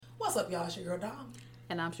What's up, y'all? It's your girl, Dom.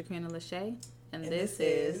 And I'm Shaquina Lachey. And this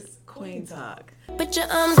is Queen Talk. Put your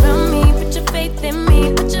arms around me, put your faith in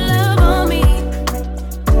me, put your love on me.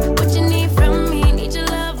 What you need from me, need your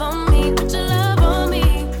love on me, put your love on me.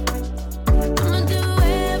 I'ma do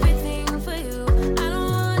everything for you. I don't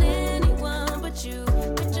want anyone but you.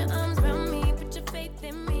 Put your arms around me, put your faith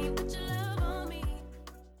in me, put your love on me.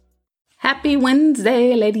 Happy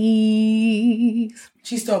Wednesday, ladies.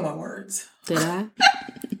 She stole my words. Did I?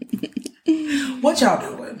 What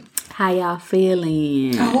y'all doing? How y'all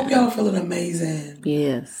feeling? I hope y'all are feeling amazing.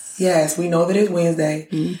 Yes. Yes, we know that it's Wednesday,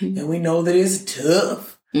 and we know that it's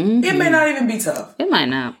tough. It may not even be tough. It might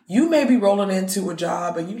not. You may be rolling into a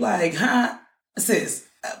job and you like, sis,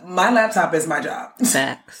 my laptop is my job.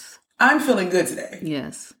 Facts. I'm feeling good today.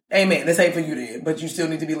 Yes. Amen. This ain't for you then, but you still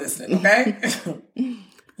need to be listening, okay?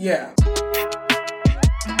 Yeah.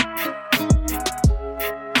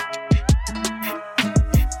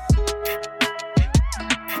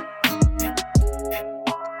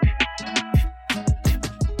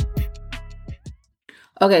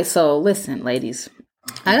 Okay, so listen, ladies.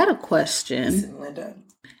 I got a question. Listen, Linda.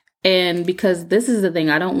 And because this is the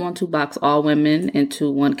thing, I don't want to box all women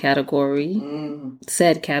into one category,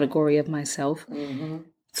 said category of myself.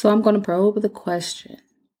 So I'm going to probe the question.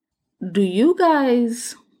 Do you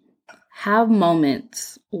guys have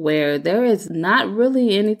moments where there is not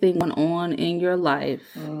really anything going on in your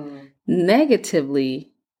life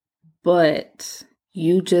negatively, but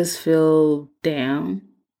you just feel down?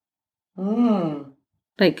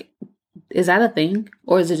 Like, is that a thing?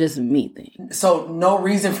 Or is it just a me thing? So no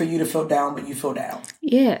reason for you to feel down, but you feel down.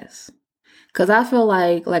 Yes. Because I feel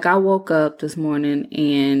like I woke up this morning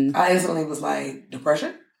and I instantly was like,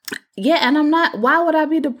 depression? Yeah, and I'm not, why would I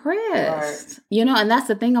be depressed? Right. You know, and that's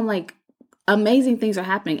the thing. I'm like, amazing things are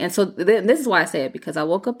happening. And so this is why I say it, because I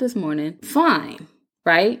woke up this morning, fine,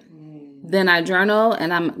 right? Then I journal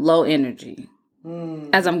and I'm low energy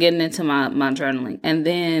as I'm getting into my journaling. And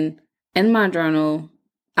then in my journal,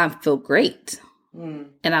 I feel great. And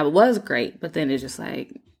I was great, but then it's just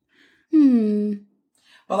like,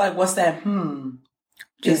 But like, what's that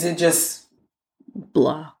Is it just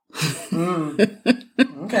blah?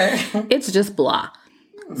 Okay. It's just blah.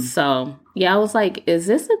 So, yeah, I was like, is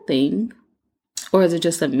this a thing? Or is it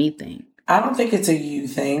just a me thing? I don't think it's a you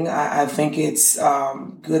thing. I think it's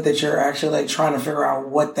good that you're actually like trying to figure out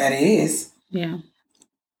what that is. Yeah.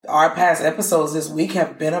 Our past episodes this week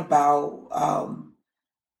have been about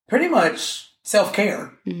pretty much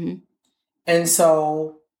self-care. And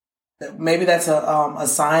so maybe that's a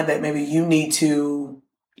sign that maybe you need to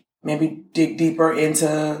maybe dig deeper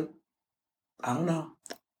into, I don't know.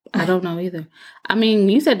 I don't know either. I mean,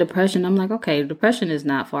 you said depression. I'm like, okay, depression is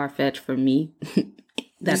not far-fetched for me.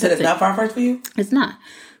 You said it's not far-fetched for you? It's not.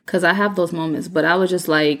 Because I have those moments. But I was just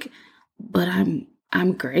like, but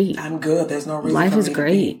I'm great. I'm good. There's no reason Life for is me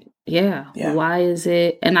great. To be. Yeah. Why is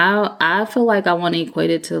it? And I feel like I want to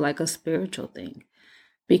equate it to like a spiritual thing.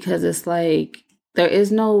 Because it's like, there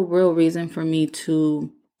is no real reason for me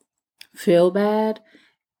to feel bad.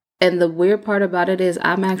 And the weird part about it is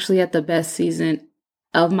I'm actually at the best season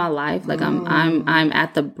of my life. Like I'm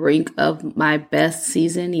at the brink of my best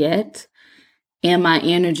season yet. And my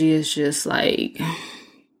energy is just like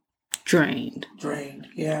drained.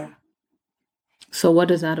 Yeah. So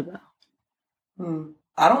what is that about?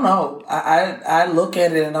 I don't know. I look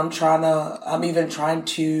at it and I'm even trying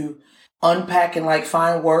to unpack and like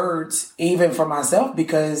find words even for myself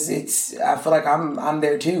because I feel like I'm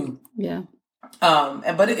there too. Yeah.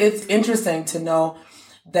 But it's interesting to know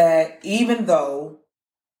that even though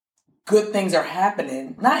good things are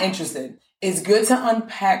happening, not interested, it's good to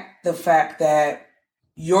unpack the fact that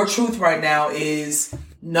your truth right now is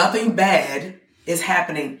nothing bad is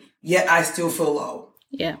happening, yet I still feel low.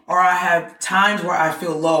 Yeah. Or I have times where I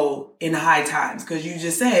feel low in high times. Because you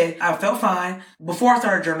just said, I felt fine. Before I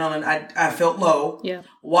started journaling, I felt low. Yeah.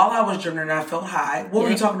 While I was journaling, I felt high. What were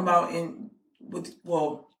you talking about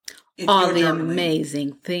all the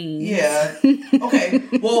amazing things. Yeah. Okay.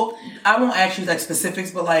 Well, I won't ask you like specifics,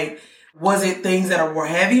 but like, was it things that were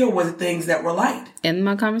heavy or was it things that were light? In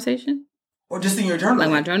my conversation? Or just in your journaling? Like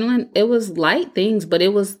my journaling? It was light things, but it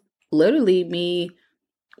was literally me,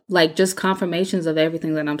 like just confirmations of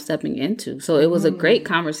everything that I'm stepping into. So it was a great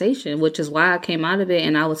conversation, which is why I came out of it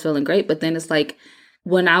and I was feeling great. But then it's like,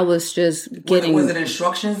 when I was just getting... Was it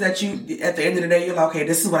instructions that you, at the end of the day, you're like, okay,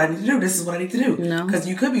 this is what I need to do. This is what I need to do. No. Because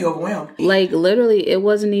you could be overwhelmed. Like, literally, it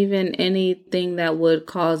wasn't even anything that would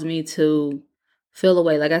cause me to feel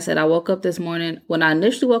away. Like I said, I woke up this morning. When I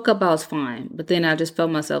initially woke up, I was fine. But then I just felt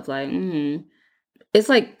myself like, It's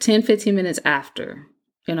like 10, 15 minutes after,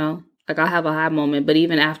 you know? Like, I'll have a high moment, but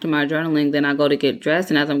even after my journaling, then I go to get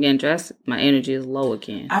dressed, and as I'm getting dressed, my energy is low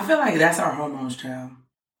again. I feel like that's our hormones, child.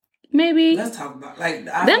 Maybe. Let's talk about, like,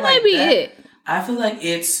 That might be it. I feel like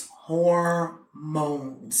it's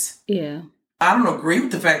hormones. Yeah. I don't agree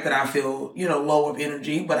with the fact that I feel, low of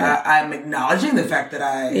energy, but I'm acknowledging the fact that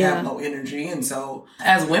I have low energy. And so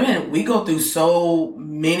as women, we go through so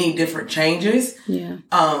many different changes. Yeah.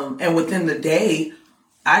 And within the day,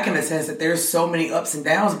 I can attest that there's so many ups and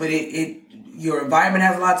downs, but your environment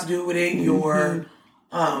has a lot to do with it. Your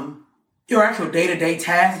actual day-to-day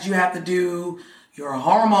tasks that you have to do, your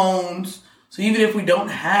hormones. So even if we don't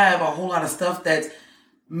have a whole lot of stuff that's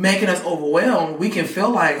making us overwhelmed, we can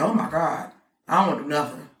feel like, oh my God, I don't want to do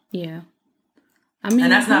nothing. Yeah. And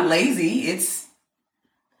that's not lazy.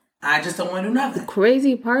 I just don't want to do nothing. The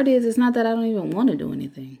crazy part is, it's not that I don't even want to do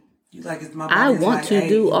anything. It's my I want to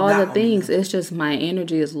do all the things. It's just my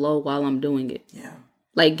energy is low while I'm doing it. Yeah.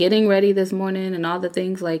 Like getting ready this morning and all the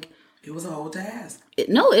things, like. It was a whole task. It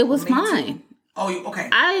was fine. Too. Oh, okay.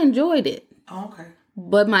 I enjoyed it. Oh, okay.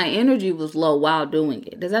 But my energy was low while doing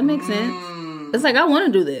it. Does that make sense? It's like, I want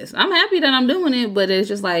to do this. I'm happy that I'm doing it, but it's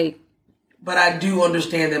just like. But I do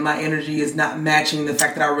understand that my energy is not matching the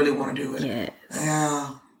fact that I really want to do it. Yes.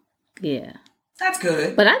 Yeah. Yeah. That's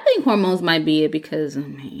good. But I think hormones might be it because,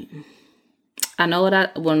 I know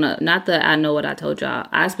what not that I know what I told y'all.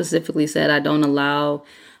 I specifically said I don't allow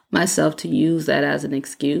myself to use that as an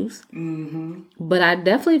excuse. Mm-hmm. But I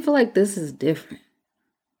definitely feel like this is different.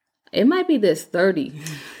 It might be this 30.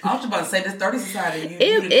 I was about to say this 30 society.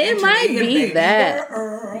 It might be that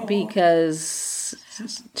girl. Because,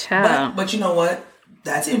 child. But you know what?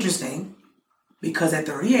 That's interesting because at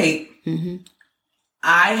 38,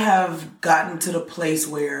 I have gotten to the place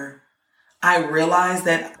where I realize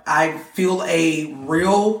that I feel a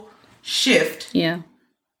real shift. Yeah.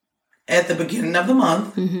 At the beginning of the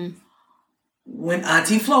month when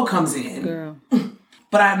Auntie Flo comes in. Girl.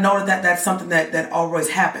 But I've noted that that's something that always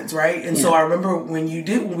happens, right? And so I remember when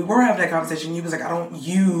we were having that conversation, you was like, I don't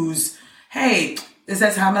use, hey, it's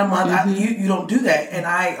that time of the month. You don't do that. And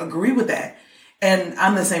I agree with that. And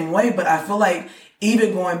I'm the same way, but I feel like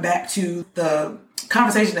even going back to the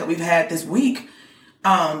conversation that we've had this week,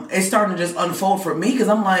 it's starting to just unfold for me because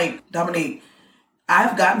I'm like, Dominique,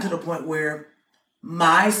 I've gotten to the point where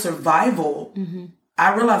my survival,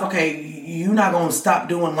 I realize, okay, you're not going to stop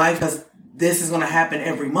doing life because this is going to happen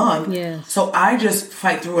every month. Yeah. So I just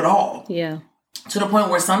fight through it all. Yeah. To the point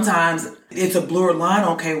where sometimes it's a blurred line.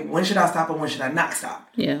 Okay, when should I stop and when should I not stop?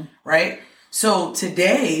 Yeah. Right? So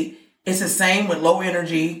today, it's the same with low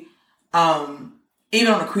energy. Even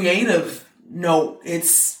on a creative note,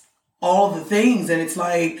 it's all of the things. And it's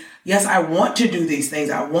like, yes, I want to do these things.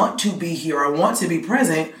 I want to be here. I want to be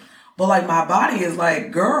present. But like my body is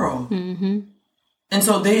like, girl. Mm-hmm. And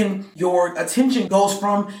so then your attention goes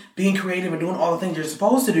from being creative and doing all the things you're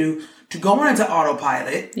supposed to do to going into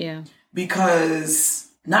autopilot. Yeah. Because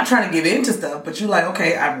not trying to give in to stuff, but you're like,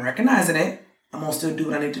 okay, I'm recognizing it. I'm going to still do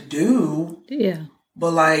what I need to do. Yeah.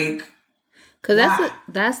 But like, because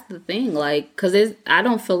that's the thing. Like, because I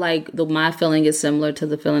don't feel like my feeling is similar to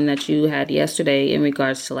the feeling that you had yesterday in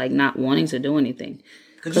regards to like not wanting to do anything.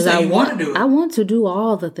 Because I want to do it. I want to do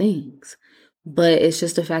all the things. But it's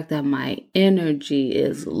just the fact that my energy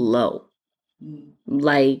is low.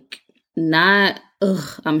 Like, not,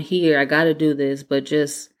 I'm here, I gotta do this, but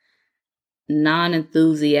just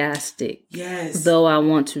non-enthusiastic. Yes. Though I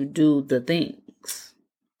want to do the things.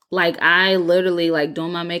 Like, I literally, like,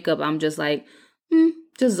 doing my makeup, I'm just like,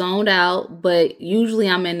 just zoned out. But usually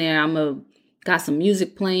I'm in there, got some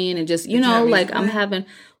music playing and just, like, I'm having,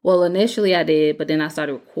 well, initially I did, but then I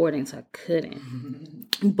started recording, so I couldn't.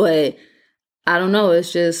 But I don't know.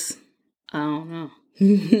 It's just, I don't know.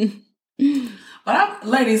 But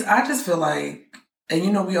ladies, I just feel like,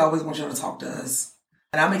 and we always want y'all to talk to us.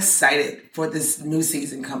 And I'm excited for this new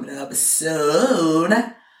season coming up soon.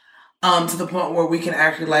 To the point where we can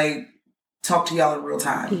actually like talk to y'all in real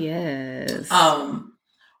time. Yes.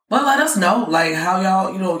 But let us know like how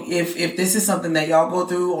y'all, if this is something that y'all go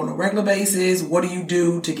through on a regular basis, what do you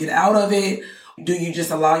do to get out of it? Do you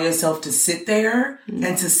just allow yourself to sit there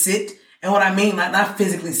and to sit? And what I mean, like not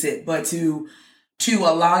physically sit, but to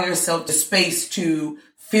allow yourself the space to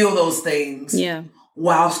feel those things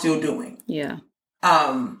while still doing. Yeah.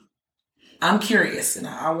 I'm curious and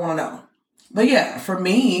I want to know. But yeah, for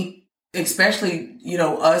me, especially,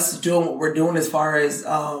 us doing what we're doing as far as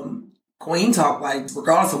Queen Talk, like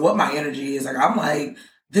regardless of what my energy is, like I'm like,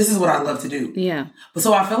 this is what I love to do. Yeah. But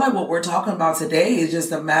so I feel like what we're talking about today is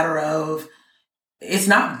just a matter of it's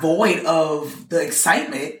not void of the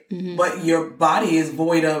excitement, but your body is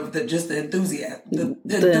void of the enthusiasm.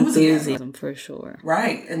 The enthusiasm for sure.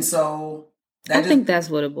 Right. And so I think that's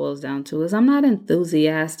what it boils down to is I'm not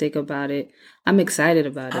enthusiastic about it. I'm excited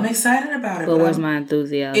about it. I'm excited about it. But where's my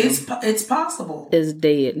enthusiasm? It's possible. It's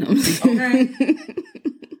dead. Okay.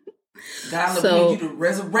 God, we need you to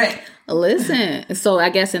resurrect. Listen. So I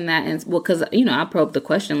guess in that, because, I probed the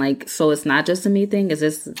question, like, so it's not just a me thing? Is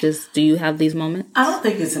this just, do you have these moments? I don't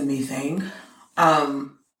think it's a me thing.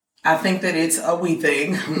 I think that it's a we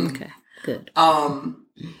thing. Okay, good.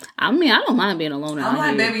 I mean, I don't mind being alone out here.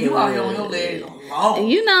 I'm like, baby, you out here on your legs alone.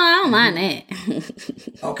 I don't mind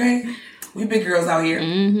that. Okay. We big girls out here.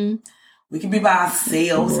 Mm-hmm. We can be by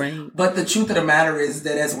ourselves. Right. But the truth of the matter is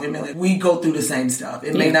that as women, like, we go through the same stuff.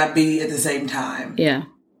 It may not be at the same time. Yeah.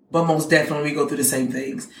 But most definitely we go through the same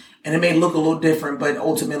things. And it may look a little different, but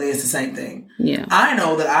ultimately it's the same thing. Yeah. I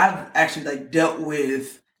know that I've actually dealt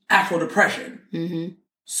with actual depression. Mm-hmm.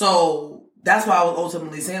 So that's why I was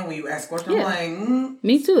ultimately saying when you asked the question, I'm like,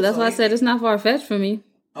 me too. That's why I said it's not far-fetched for me.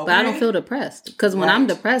 Okay. But I don't feel depressed. Because when I'm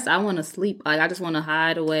depressed, I want to sleep. Like, I just want to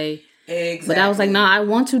hide away. Exactly. But I was like, no, I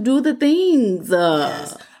want to do the things.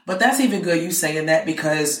 Yes. But that's even good you saying that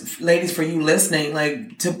because, ladies, for you listening,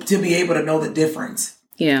 like, to be able to know the difference.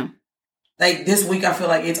 Yeah. Like, this week, I feel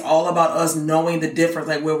like it's all about us knowing the difference,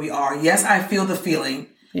 like, where we are. Yes, I feel the feeling.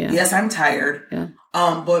 Yeah. Yes, I'm tired. Yeah.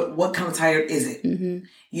 But what kind of tired is it? Mm-hmm.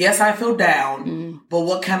 Yes, I feel down, but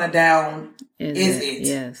what kind of down is it?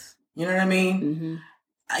 Yes. You know what I mean? Mm-hmm.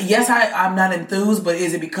 Yes, I'm not enthused, but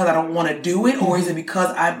is it because I don't want to do it, or is it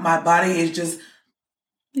because my body is just?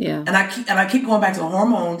 Yeah. And I keep going back to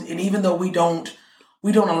hormones, and even though we don't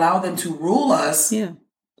allow them to rule us,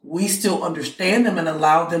 we still understand them and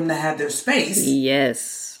allow them to have their space.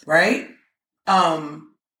 Yes. Right.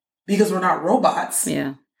 Because we're not robots.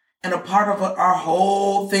 Yeah. And a part of our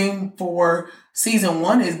whole thing for season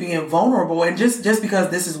 1 is being vulnerable, and just because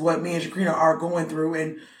this is what me and Shakrina are going through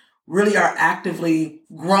and really are actively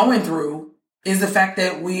growing through is the fact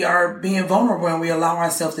that we are being vulnerable and we allow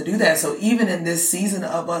ourselves to do that. So even in this season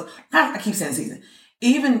I keep saying season,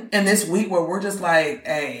 even in this week where we're just like,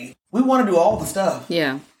 hey, we want to do all the stuff.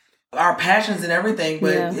 Yeah. Our passions and everything,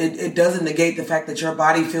 but it doesn't negate the fact that your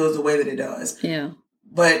body feels the way that it does. Yeah.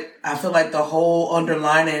 But I feel like the whole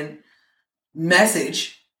underlining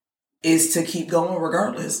message is to keep going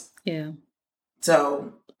regardless. Yeah.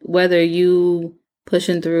 So whether you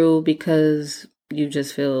pushing through because you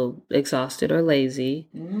just feel exhausted or lazy,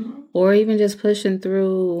 or even just pushing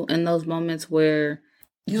through in those moments where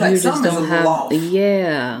you just don't have,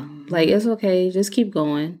 like, it's okay, just keep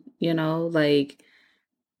going, like,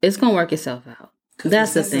 it's gonna work itself out.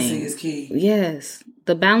 That's the thing. Is key. Yes,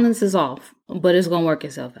 the balance is off, but it's gonna work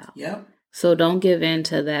itself out. Yep. So don't give in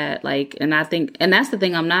to that. Like, and I think, and that's the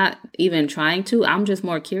thing, I'm not even trying to. I'm just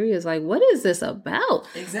more curious. Like, what is this about?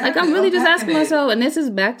 Exactly. Like, I'm really just asking myself, and this is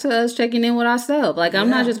back to us checking in with ourselves. Like, I'm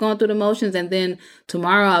not just going through the motions, and then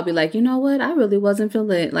tomorrow I'll be like, you know what? I really wasn't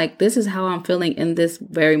feeling it. Like, this is how I'm feeling in this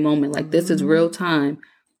very moment. Like, this is real time.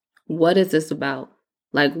 What is this about?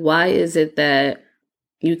 Like, why is it that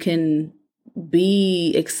you can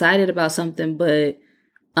be excited about something, but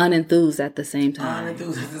unenthused at the same time?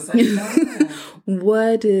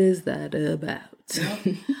 What is that about?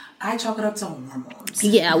 Yep. I chalk it up to hormones.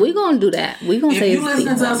 Yeah, we're going to do that. We're going to say if you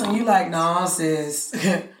listen to us and you like, nah, sis,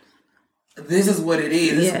 this is what it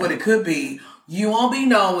is. This is what it could be. You won't be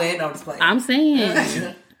knowing. No, I'm just playing. I'm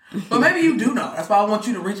saying. But maybe you do know. That's why I want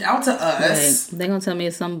you to reach out to us. Right. They're going to tell me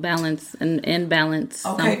it's some balance and imbalance.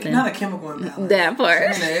 Okay, something. Not a chemical imbalance. That part.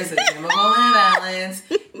 It's a chemical imbalance.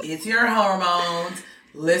 It's your hormones.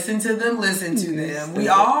 Listen to them. We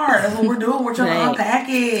are. That's what we're doing. We're trying to unpack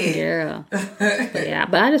it. Yeah.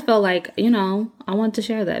 But I just felt like, I wanted to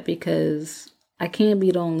share that because I can't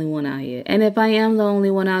be the only one out here. And if I am the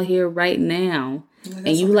only one out here right now, and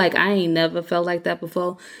you like, I ain't never felt like that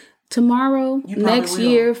before, tomorrow, next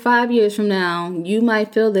year, 5 years from now, you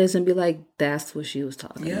might feel this and be like, that's what she was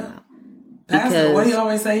talking about. Because what do you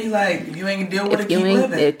always say? Like, you ain't deal with it, keep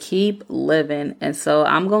living. Keep living. And so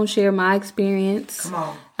I'm going to share my experience. Come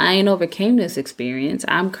on. I ain't overcame this experience.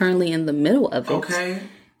 I'm currently in the middle of it. Okay.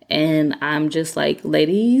 And I'm just like,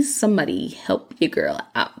 ladies, somebody help your girl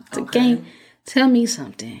out. Okay. Tell me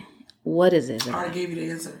something. What is it? I already gave you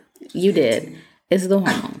the answer. You did. It's the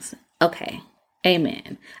hormones. Okay.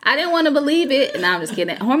 Amen. I didn't want to believe it. No, I'm just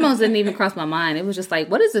kidding. Hormones didn't even cross my mind. It was just like,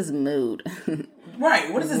 what is this mood?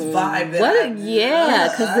 Right. What is this vibe?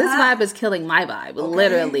 Because this vibe is killing my vibe. Okay.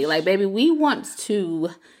 Literally. Like, baby, we want to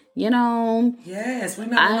Yes, we're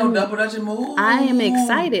not doing no double dutching moves. I am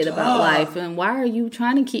excited about life, and why are you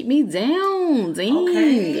trying to keep me down? Dang.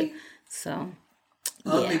 Okay. So,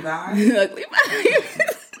 ugly vibes. Ugly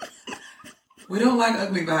vibes. We don't like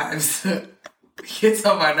ugly vibes. Gets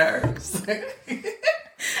on my nerves.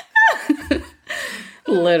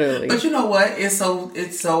 Literally. But you know what? It's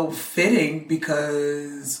so fitting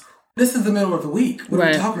because this is the middle of the week. What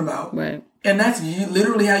are we talking about? Right. And that's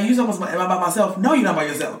literally how you almost. Am I by myself? No, you're not by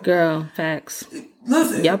yourself. Girl, facts.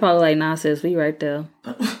 Listen. Y'all probably like, nah, sis, we right there.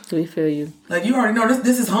 We feel you. Like, you already know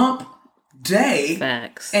this is hump day.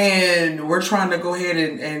 Facts. And we're trying to go ahead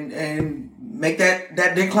and make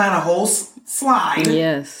that decline a whole slide.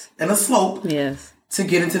 Yes. And a slope. Yes. To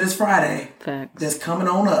get into this Friday. Facts. That's coming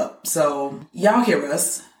on up. So, y'all hear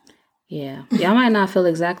us. Yeah. Y'all might not feel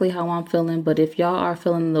exactly how I'm feeling, but if y'all are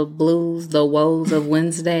feeling the blues, the woes of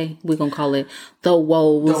Wednesday, we're going to call it the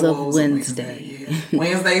woes of Wednesday. Yeah.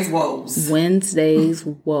 Wednesday's woes. Wednesday's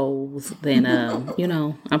woes. Then,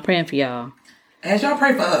 I'm praying for y'all. As y'all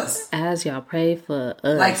pray for us. As y'all pray for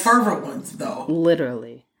us. Like fervent ones, though.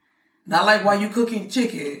 Literally. Not like while you cooking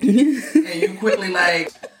chicken and you quickly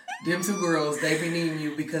like... Them two girls, they be needing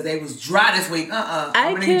you because they was dry this week.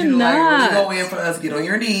 I'm gonna need you to like really go in for us. Get on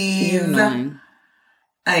your knees.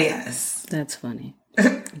 Yes. That's funny.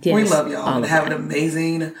 Yes, we love y'all. And have an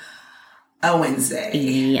amazing Wednesday.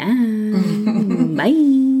 Yeah. Bye.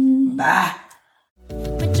 Bye.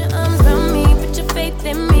 Put your arms around me, put your faith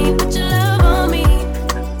in me, put your love